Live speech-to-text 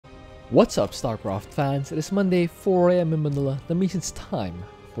What's up, Starcraft fans? It is Monday, 4 AM in Manila. That means it's time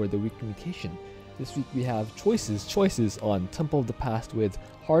for the weekly mutation. This week we have choices on Temple of the Past with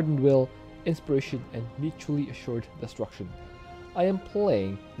Hardened Will, Inspiration, and Mutually Assured Destruction. I am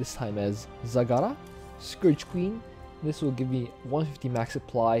playing this time as Zagara, Scourge Queen. This will give me 150 max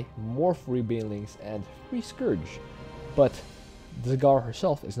supply, more free banelings, and free Scourge. But Zagara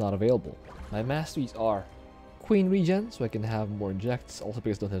herself is not available. My masteries are Queen regen, so I can have more injects, also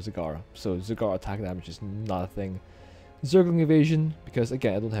because I don't have Zagara. So Zagara attack damage is not a thing. Zergling evasion, because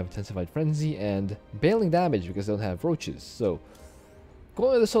again I don't have intensified frenzy, and bailing damage because I don't have roaches. So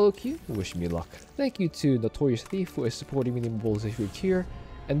going to the solo queue, wish me luck. Thank you to Notorious Thief, who is supporting me in the mobilization tier,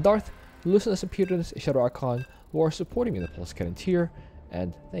 and Darth, Lucinous Appearance, Shadow Archon, who are supporting me in the Pulse Cannon tier,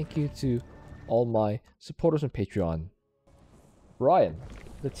 and thank you to all my supporters on Patreon. Brian,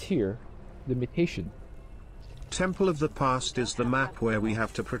 the tier, the Mutation. Temple of the Past is the map where we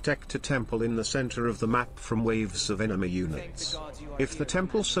have to protect a temple in the center of the map from waves of enemy units. If the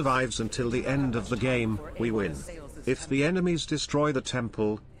temple survives until the end of the game, we win. If the enemies destroy the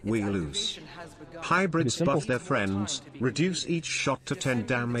temple, we lose. Hybrids buff their friends, reduce each shot to 10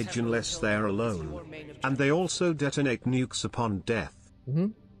 damage unless they're alone. And they also detonate nukes upon death.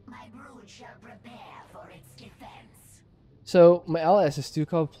 So, my ally is a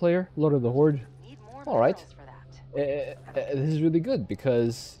Stukov player, Lord of the Horde. Alright. This is really good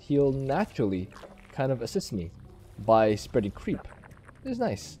because he'll naturally kind of assist me by spreading creep. This is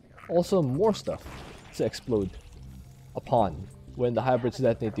nice. Also, more stuff to explode upon when the hybrids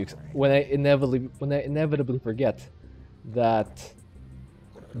detonate nukes. When I inevitably forget that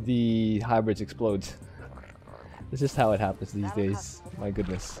the hybrids explode. This is how it happens these days. My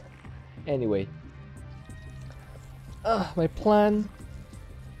goodness. Anyway, my plan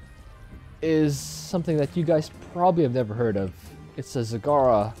is something that you guys probably have never heard of. It's a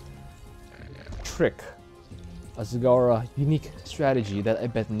Zagara trick. A Zagara unique strategy that I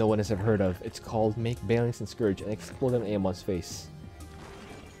bet no one has ever heard of. It's called Make Banelings and Scourge and explode an Amon's face.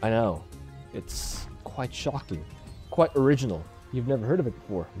 I know. It's quite shocking. Quite original. You've never heard of it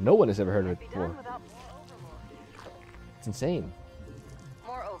before. No one has ever heard of it before. It's insane.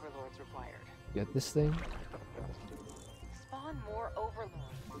 More overlords required. Get this thing? Spawn more overlords.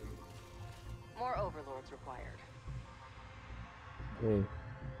 More overlords required. Okay.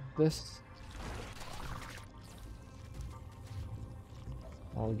 This.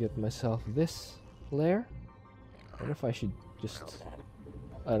 I'll get myself this layer. I wonder if I should just...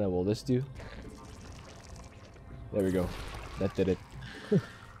 I don't know, will this do? There we go. That did it.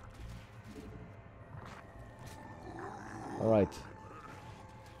 Alright.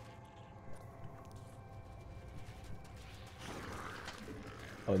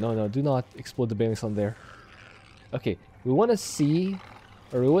 Oh no, do not explode the banelings on there. Okay, we want to see,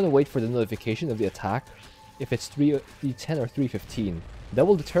 or we want to wait for the notification of the attack. If it's 310 or 315, that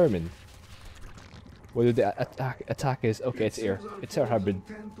will determine whether the attack is, okay, it's air hybrid.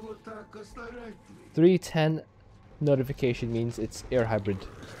 310 notification means it's air hybrid.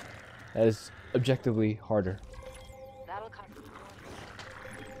 That is objectively harder.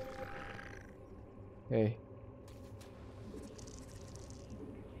 Okay.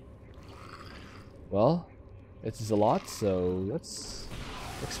 Well, this is a lot, so let's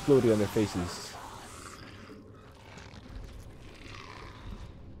explode it on their faces.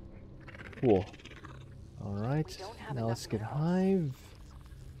 Cool. Alright, now let's get Hive.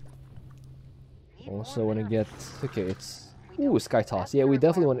 Also want to get... okay, it's... ooh, Sky Toss. Yeah, we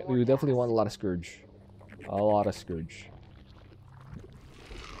definitely want a lot of Scourge. A lot of Scourge.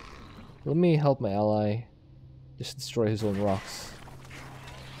 Let me help my ally just destroy his own rocks.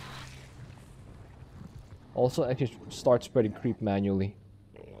 Also, I can start spreading creep manually,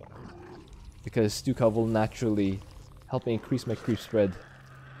 because Stukov will naturally help me increase my creep spread.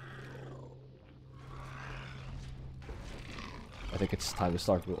 I think it's time to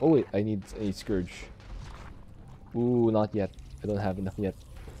start. Oh wait, I need Scourge. Ooh, not yet. I don't have enough yet.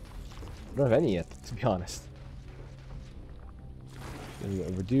 I don't have any yet, to be honest.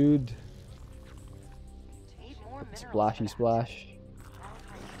 Overdude. Splashy splash.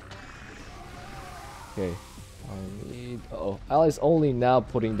 Okay. I need... uh-oh. Allies only now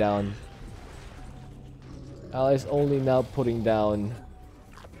putting down... Allies only now putting down...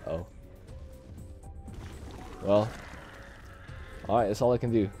 oh. Well. Alright, that's all I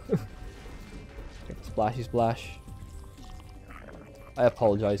can do. Okay, splashy splash. I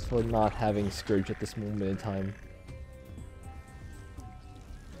apologize for not having Scourge at this moment in time.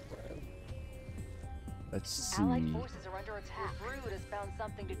 Let's see. Allied forces are under attack. Brood has found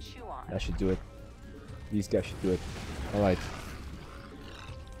something to chew on. That should do it. These guys should do it. Alright.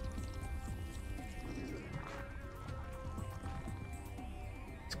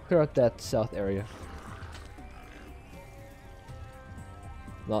 clear out that south area.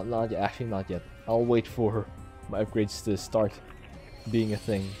 Not yet. Actually, not yet. I'll wait for my upgrades to start being a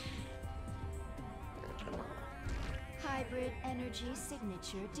thing. Hybrid energy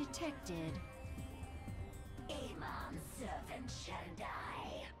signature detected.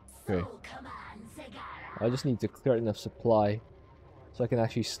 Okay. I just need to clear enough supply so I can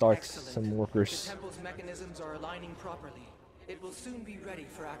actually start Excellent. some workers. The temple's mechanisms are aligning properly. It will soon be ready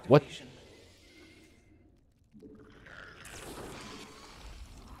for What? activation.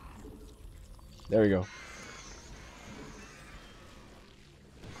 There we go.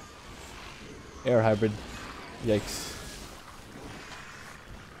 Air hybrid. Yikes.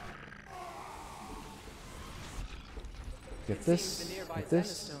 Get this. The nearby Get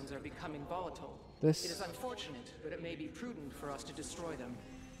this. Xenostones are becoming volatile. This. It is unfortunate, but it may be prudent for us to destroy them.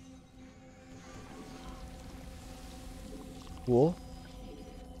 Cool.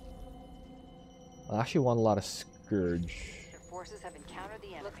 I actually want a lot of Scourge. Your forces have encountered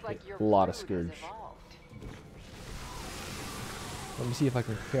the enemy. Looks like your A lot of brood Scourge. has evolved. Let me see if I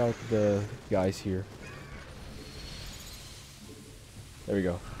can clear out the guys here. There we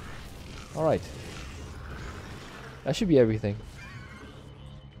go. Alright. That should be everything.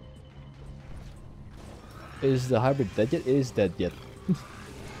 Is the hybrid dead yet? It is dead yet.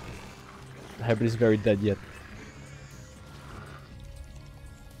 The hybrid is very dead yet.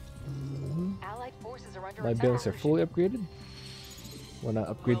 Allied forces are under My attack. buildings are fully upgraded. Wanna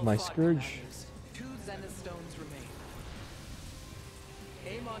upgrade Well my fought, Scourge. commanders. 2 Xenostones remain.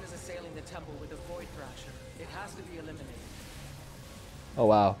 Amon is assailing the temple with a Void Thrasher. It has to be eliminated. Oh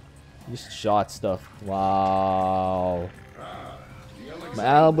wow. Just shot stuff. Wow. My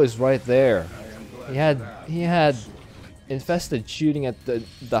ally was right there. He had infested shooting at the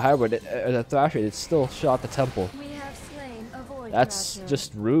hybrid, the Thrasher. It still shot the temple. We have slain a void That's thrasher.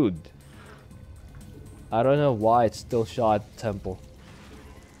 just rude. I don't know why it still shot the temple.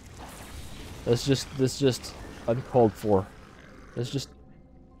 That's just uncalled for. That's just,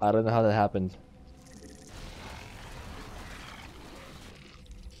 I don't know how that happened.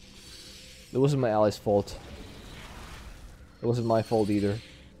 It wasn't my ally's fault. It wasn't my fault either.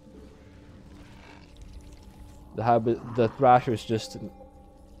 The Thrasher is just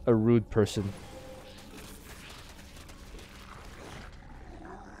a rude person.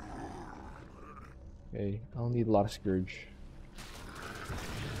 Okay, I'll need a lot of Scourge.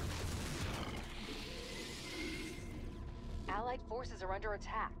 Allied forces are under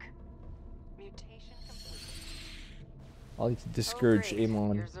attack. Mutation complete. I'll need to discourage great.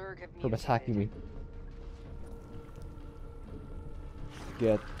 Amon Your Zerg have from attacking me.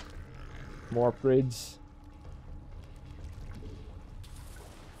 Get more upgrades.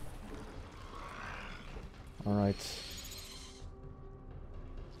 Alright.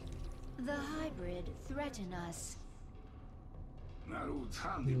 The hybrid threaten us. Narud's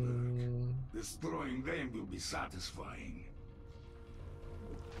handiwork. Destroying them will be satisfying.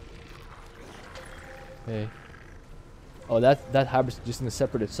 Okay. Oh, that hybrid's just gonna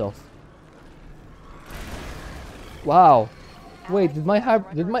separate itself. Wow. Wait, did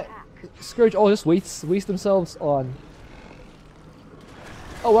my Scourge all just waste themselves on?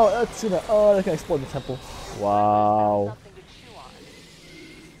 Oh wow, that's gonna explode the temple. Wow. Something to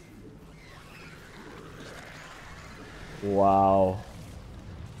chew on. Wow.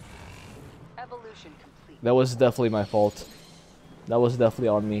 Evolution complete. That was definitely my fault. That was definitely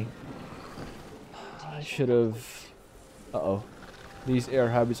on me. I should have. Uh-oh. These air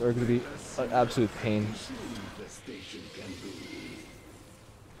hybrids are gonna be an absolute pain. Infestation can do.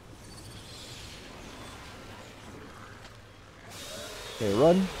 Okay,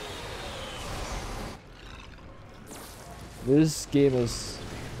 run. This game is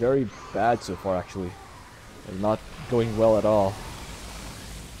very bad so far, actually. And not going well at all.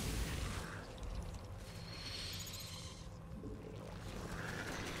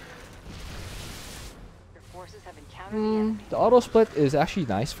 Your forces have encountered the enemy. The auto split is actually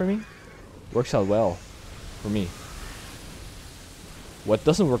nice for me. Works out well for me. What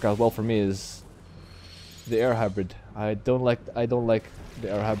doesn't work out well for me is the air hybrid. I don't like the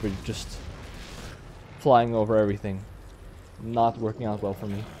air hybrid just flying over everything. Not working out well for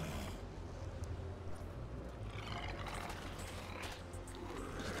me.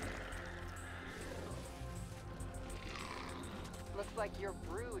 Looks like your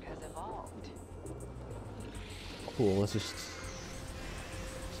brood has evolved. Cool, let's just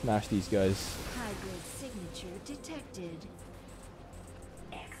smash these guys. Hybrid signature detected.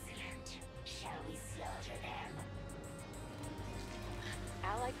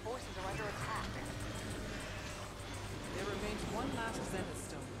 Allied forces are under attack. There remains one last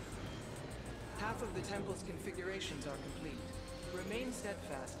Xenostone. Half of the temple's configurations are complete. Remain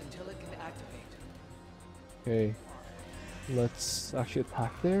steadfast until it can activate. Okay. Let's actually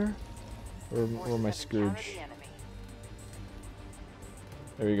attack there. Or my Scourge.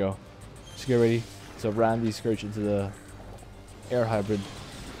 There we go. Just get ready. So ram the Scourge into the air hybrid.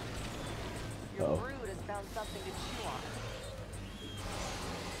 Your Uh-oh. brood has found something to chew on.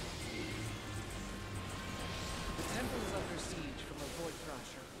 The temple is under siege from a Void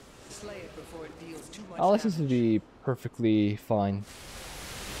Thrasher. Slay it before it deals too much Alice seems to damage. be perfectly fine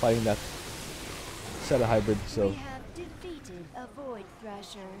fighting that set of hybrid, so We have defeated a Void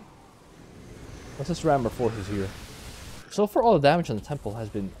Thrasher. let's just ram our forces here. So far all the damage on the temple has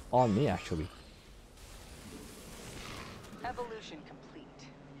been on me actually. Evolution complete.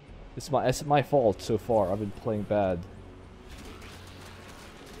 It's my fault so far. I've been playing bad.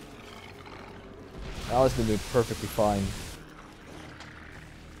 Alice has been doing perfectly fine.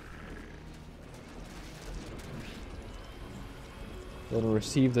 Then we'll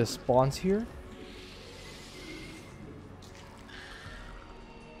receive the spawns here.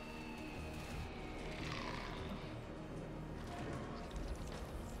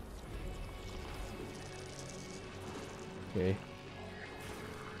 Okay.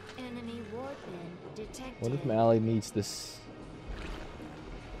 Enemy warp bin detected. What if my ally needs this?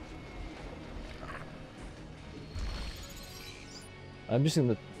 I'm just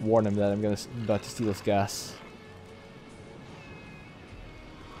gonna warn him that I'm about to steal his gas.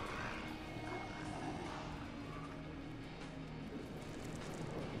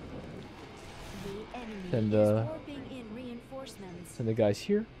 The enemy And, is warping in reinforcements. Send the guys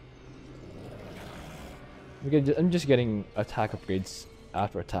here. I'm just getting attack upgrades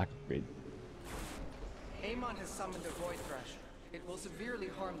after attack upgrade. Amon has summoned a Void Thrasher. It will severely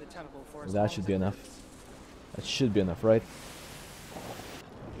harm the temple for its That should be long enough. lives. That should be enough, right?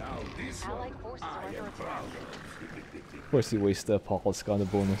 Now this Allied one, forces are I under am attack. proud of. Of course he wastes the Apocalypse on the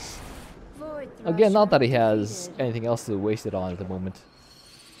bonus. Void Again, not that he Thrasher has defeated. anything else to waste it on at the moment.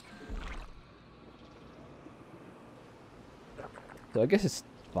 So I guess it's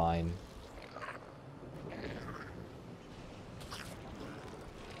fine.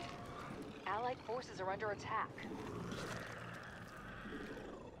 Allied forces are under attack.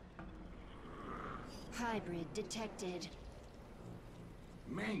 Hybrid detected.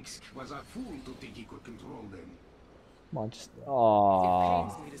 Minsk was a fool to think he could control them. Come on, just It aww.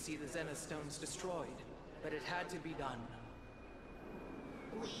 pains me to see the Zenith stones destroyed, but it had to be done.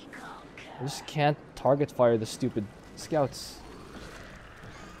 I just can't target fire the stupid scouts.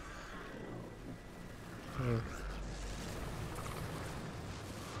 Okay.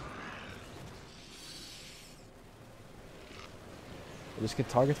 I just can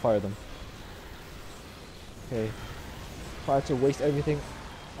target fire them. Okay. Try to waste everything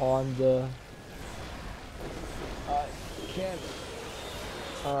on the... I can't.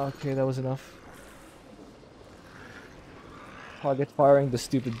 Okay, that was enough. Target firing the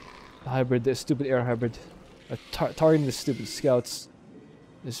stupid hybrid, the stupid air hybrid. Targeting the stupid scouts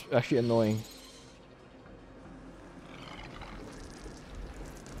is actually annoying.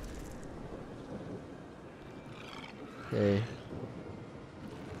 Okay.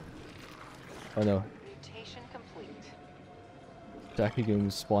 Oh no. Mutation complete. Exactly going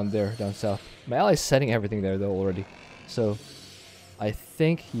to spawn there down south. My ally's setting everything there though already. So I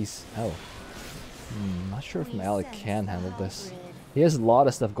think he's not sure if my ally Resense can the handle this. hybrid. He has a lot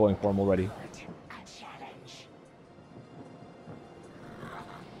of stuff going for him already.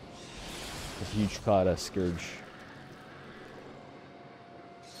 A huge Kata Scourge.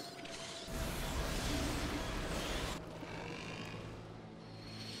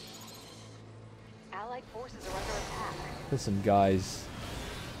 Allied forces are under attack. There's some guys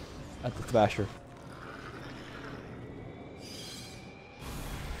at the Thrasher.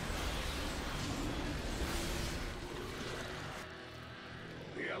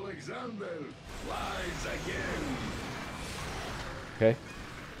 The Alexander flies again. Okay.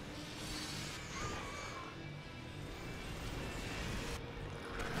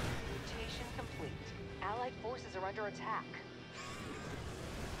 Mutation complete. Allied forces are under attack.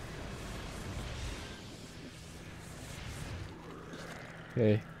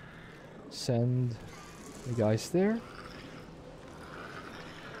 Okay. Send the guys there.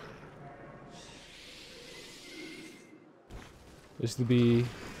 There's to be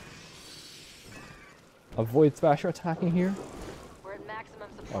a Void Thrasher attacking here. We're at maximum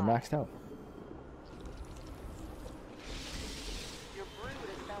supply. Or maxed out. Your brood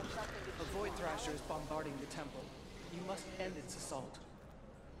has found something to A chew Void on. Thrasher is bombarding the temple. You must end its assault.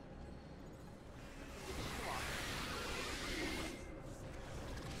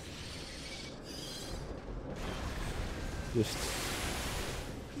 just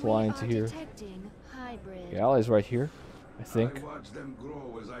fly into here. Detecting hybrid. The ally's right here, I I think. watched them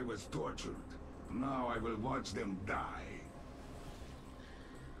grow as I was tortured. Now I will watch them die.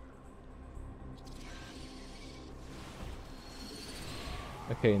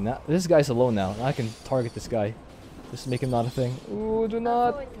 Okay, now this guy's alone now. I can target this guy. Just make him not a thing. Ooh, do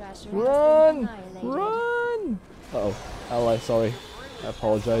not Void Thrasher has been run! annihilated. Run! Uh-oh, ally, sorry. I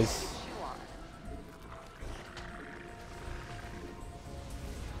apologize.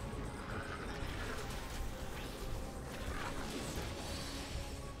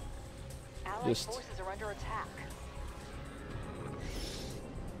 Allied Just- forces are under attack.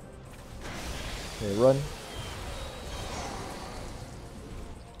 Okay, run.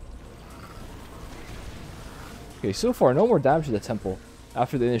 Okay, so far no more damage to the temple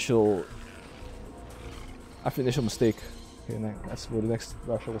after the initial mistake. Okay, that's where the next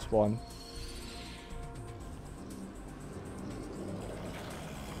Russia will spawn.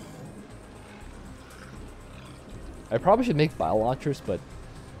 I probably should make bio launchers, but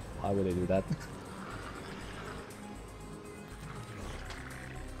why would I do that?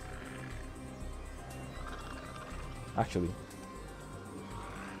 Actually,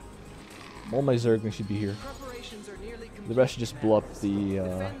 all my Zerglings should be here. Preparations are nearly complete. The rest should just blow up the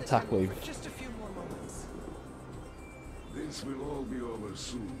Defend the attack temple wave. for just a few more moments. This will all be over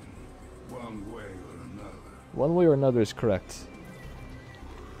soon, one way or another. One way or another is correct.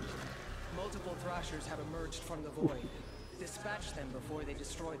 Multiple Thrashers have emerged from the void. Dispatch them before they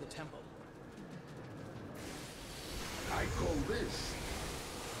destroy the temple. I call this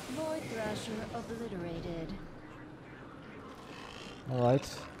Void Thrasher obliterated. Alright.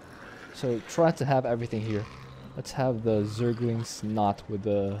 So try to have everything here. Let's have the Zerglings not with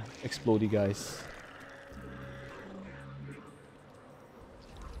the explodey guys.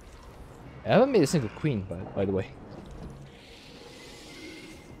 I haven't made a single queen, by the way.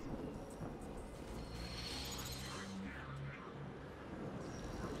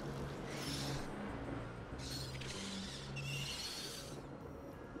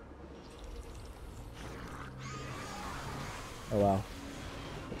 Oh wow.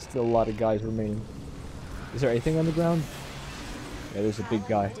 There's still a lot of guys remaining. Is there anything on the ground? Yeah, there's a big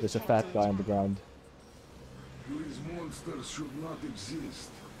guy. There's a fat guy on the ground. these monsters should not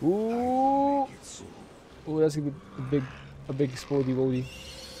exist. Ooh! Make it so. Ooh, that's gonna be a big explodey woody.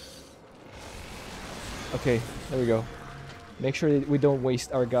 Okay, there we go. Make sure that we don't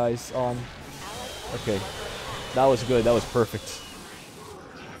waste our guys on. Okay, that was good. That was perfect.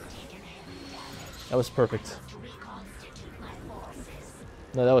 That was perfect.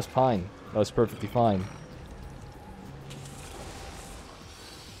 No, that was fine. That was perfectly fine.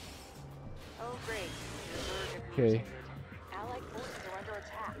 Oh, great. Okay. Allied forces are under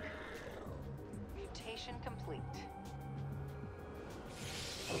attack. Mutation complete.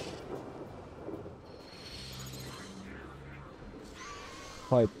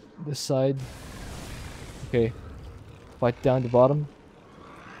 Fight this side. Okay. Fight down the bottom.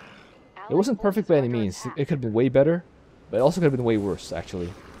 It wasn't perfect by any means. It could have been way better, but it also could have been way worse,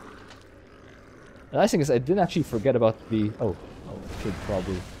 actually. The nice thing is I didn't actually forget about the... Oh, I should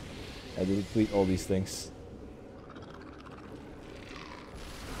probably... I did delete all these things.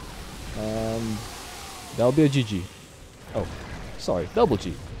 That'll be a GG. Oh, sorry, double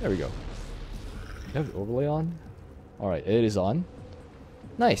G. There we go. Do you have the overlay on? Alright, it is on.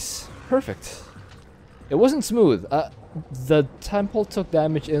 Nice. Perfect. It wasn't smooth. The temple took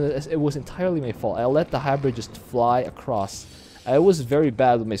damage and it was entirely my fault. I let the hybrid just fly across. I was very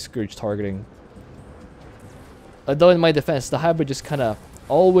bad with my Scourge targeting. Though in my defense, the hybrid just kind of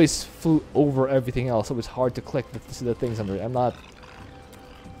always flew over everything else. So it was hard to click the things under it.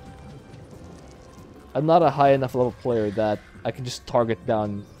 I'm not a high enough level player that I can just target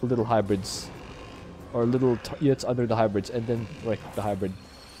down little hybrids or little units under the hybrids and then right the hybrid,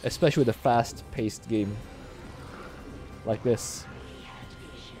 especially with a fast-paced game like this.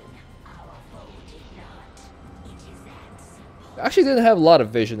 Actually, didn't have a lot of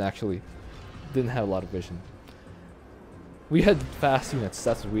vision. Actually, didn't have a lot of vision. We had fast units.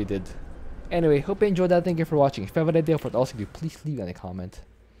 That's what we did. Anyway, hope you enjoyed that. Thank you for watching. If you have an idea for what else you do, please leave in a comment.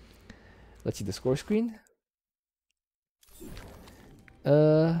 Let's see the score screen.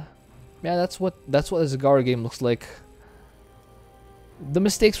 Yeah, that's what a Zagara game looks like. The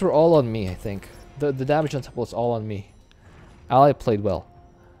mistakes were all on me, I think. The damage on temple is all on me. Ally played well.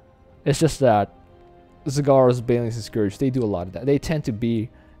 It's just that Zagara's Banelings and Scourge, they do a lot of that. They tend to be...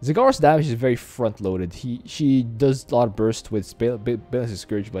 Zagara's damage is very front-loaded. She does a lot of burst with Banelings and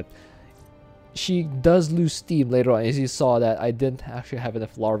Scourge, but she does lose steam later on. As you saw that I didn't actually have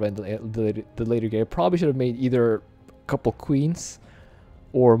enough larva in the later game. I probably should have made either couple queens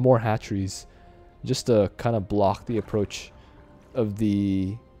or more hatcheries, just to kind of block the approach of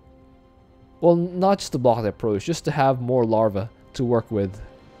the... Well, not just to block the approach, just to have more larvae to work with.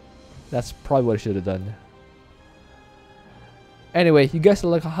 That's probably what I should have done. Anyway, you guys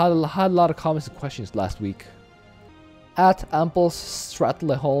had a lot of comments and questions last week. At Amples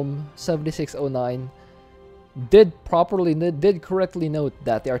Stratleholm 7609 did correctly note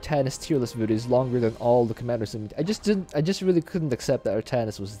that the Artanis tier list video is longer than all the commanders. I just really couldn't accept that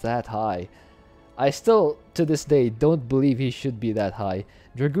Artanis was that high. I still, to this day, don't believe he should be that high.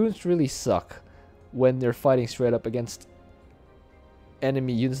 Dragoons really suck when they're fighting straight up against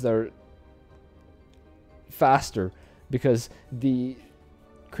enemy units that are faster, because the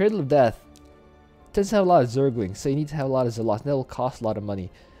Cradle of Death tends to have a lot of Zerglings, so you need to have a lot of Zealots, and that will cost a lot of money.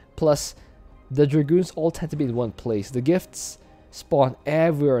 Plus, the Dragoons all tend to be in one place. The gifts spawn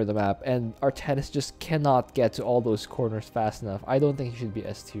everywhere on the map, and Artanis just cannot get to all those corners fast enough. I don't think he should be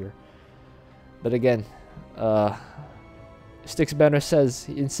S tier. But again, Stixbender says,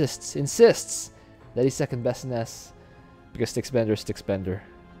 he insists that he's second best in S, because Stixbender is Stixbender,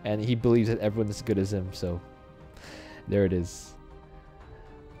 and he believes that everyone is as good as him, so there it is.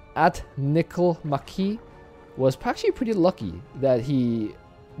 At Nickel Maki was actually pretty lucky that he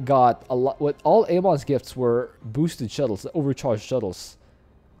got a lot. What all Amon's gifts were boosted shuttles, overcharged shuttles.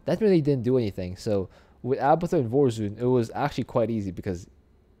 That really didn't do anything. So with Abathur and Vorzun, it was actually quite easy because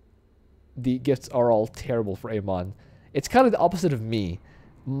the gifts are all terrible for Amon. It's kind of the opposite of me.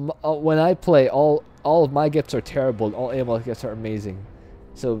 When I play, all of my gifts are terrible, and all Amon's gifts are amazing.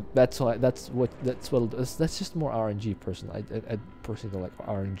 So that's just more RNG personally. I personally don't like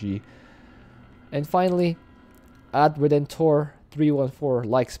RNG. And finally, at Redentor 314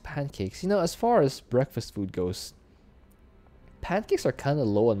 likes pancakes. You know, as far as breakfast food goes, pancakes are kind of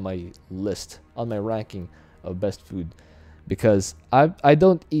low on my list, on my ranking of best food, because I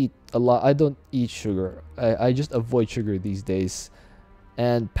don't eat a lot. I don't eat sugar. I just avoid sugar these days,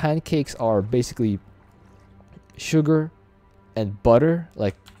 and pancakes are basically sugar and butter.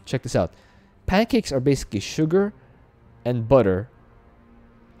 Like, check this out. Pancakes are basically sugar and butter,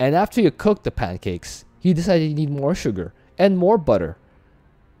 and after you cook the pancakes, you decide you need more sugar and more butter.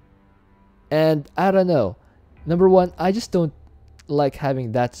 And I don't know. Number one, I just don't like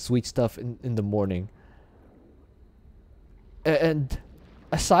having that sweet stuff in the morning. And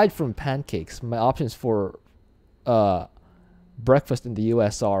aside from pancakes, my options for breakfast in the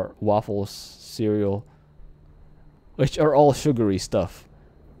US are waffles, cereal, which are all sugary stuff.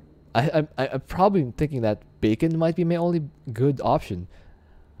 I'm probably thinking that bacon might be my only good option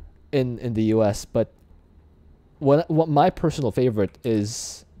in the US, but what my personal favorite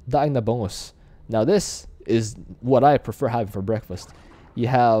is daing na bangus. Now this is what I prefer having for breakfast. You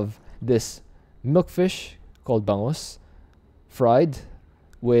have this milkfish called bangus, fried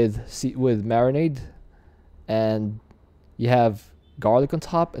with marinade, and you have garlic on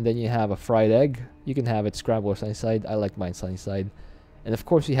top, and then you have a fried egg. You can have it scrambled or sunny side. I like mine sunny side. And of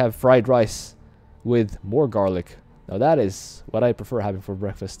course you have fried rice with more garlic. Now that is what I prefer having for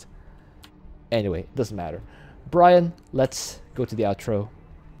breakfast. Anyway, it doesn't matter. Brian, let's go to the outro.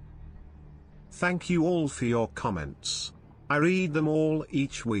 Thank you all for your comments. I read them all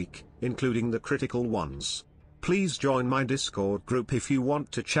each week, including the critical ones. Please join my Discord group if you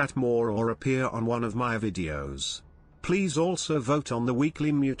want to chat more or appear on one of my videos. Please also vote on the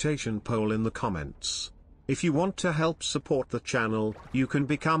weekly mutation poll in the comments. If you want to help support the channel, you can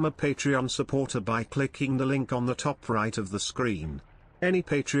become a Patreon supporter by clicking the link on the top right of the screen. Any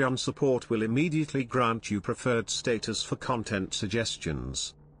Patreon support will immediately grant you preferred status for content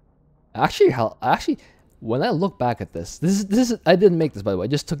suggestions. Actually, when I look back at this is I didn't make this, by the way. I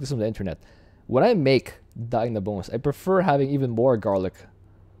just took this from the internet. When I make daing na bangus, I prefer having even more garlic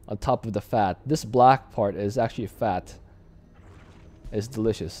on top of the fat. This black part is actually fat. It's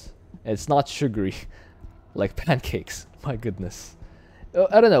delicious. And it's not sugary like pancakes. My goodness.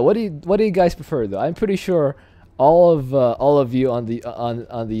 I don't know. What do you guys prefer though? I'm pretty sure all of you on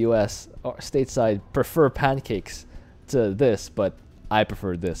the US or stateside prefer pancakes to this, but I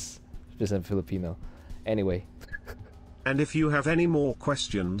prefer this. Just I'm Filipino. Anyway. And if you have any more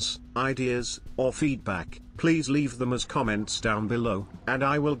questions, ideas, or feedback, please leave them as comments down below, and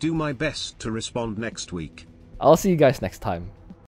I will do my best to respond next week. I'll see you guys next time.